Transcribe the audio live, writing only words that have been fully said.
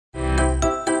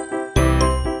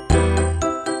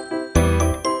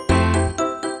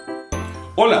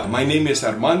Hola, my name is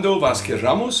Armando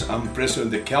Vazquez-Ramos. I'm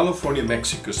president of the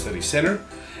California-Mexico Study Center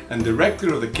and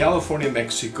director of the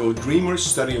California-Mexico Dreamers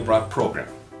Study Abroad program.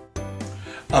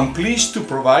 I'm pleased to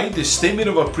provide this statement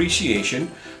of appreciation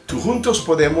to Juntos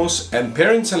Podemos and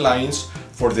Parents Alliance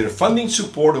for their funding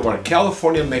support of our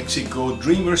California-Mexico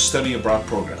Dreamers Study Abroad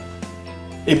program.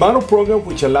 A model program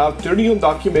which allowed 30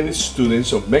 undocumented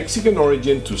students of Mexican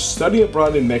origin to study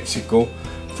abroad in Mexico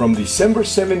from December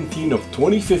 17 of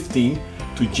 2015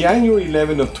 to January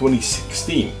 11 of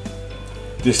 2016.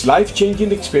 This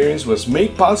life-changing experience was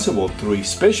made possible through a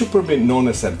special permit known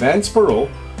as advanced parole,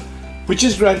 which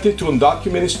is granted to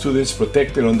undocumented students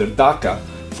protected under DACA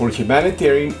for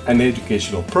humanitarian and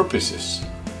educational purposes.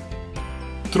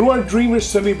 Through our Dreamers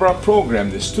Study Abroad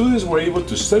program, the students were able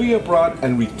to study abroad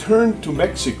and return to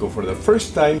Mexico for the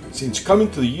first time since coming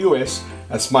to the U.S.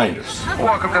 as minors.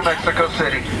 Welcome to Mexico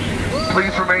City.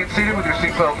 Please remain seated with your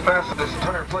seatbelt fastened this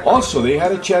entire flight. Also, they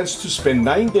had a chance to spend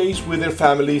 9 days with their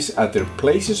families at their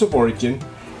places of origin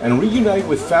and reunite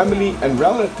with family and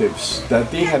relatives that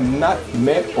they had not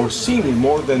met or seen in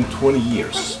more than 20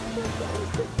 years.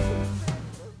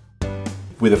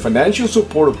 With the financial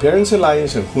support of Parents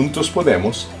Alliance and Juntos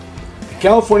Podemos, the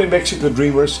California-Mexico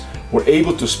Dreamers were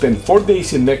able to spend 4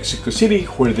 days in Mexico City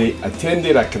where they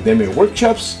attended academic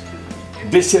workshops,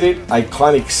 visited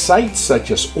iconic sites such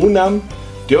as UNAM,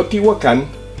 Teotihuacan,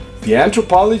 the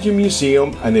Anthropology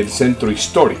Museum, and El Centro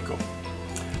Histórico.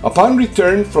 Upon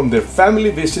return from their family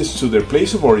visits to their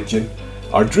place of origin,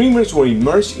 our Dreamers were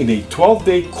immersed in a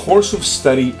 12-day course of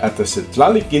study at the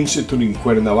Citlalic Institute in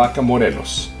Cuernavaca,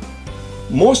 Morelos.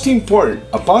 Most important,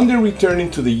 upon their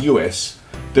returning to the U.S.,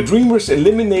 the Dreamers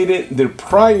eliminated their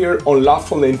prior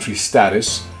unlawful entry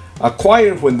status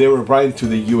acquired when they were brought into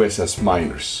the U.S. as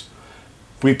minors.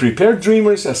 We prepared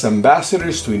Dreamers as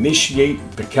ambassadors to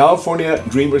initiate the California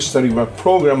Dreamers Study Abroad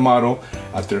program model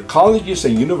at their colleges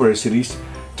and universities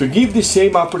to give the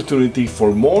same opportunity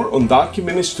for more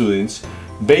undocumented students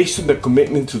based on the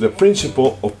commitment to the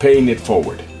principle of paying it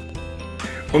forward.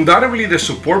 Undoubtedly, the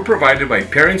support provided by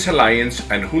Parents Alliance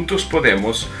and Juntos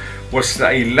Podemos was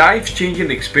a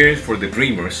life-changing experience for the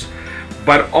Dreamers,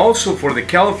 but also for the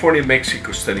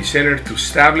California-Mexico Study Center to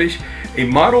establish a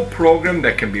model program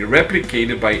that can be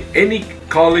replicated by any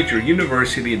college or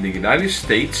university in the United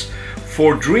States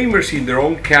for Dreamers in their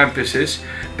own campuses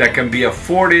that can be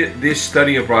afforded this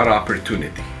study abroad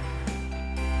opportunity.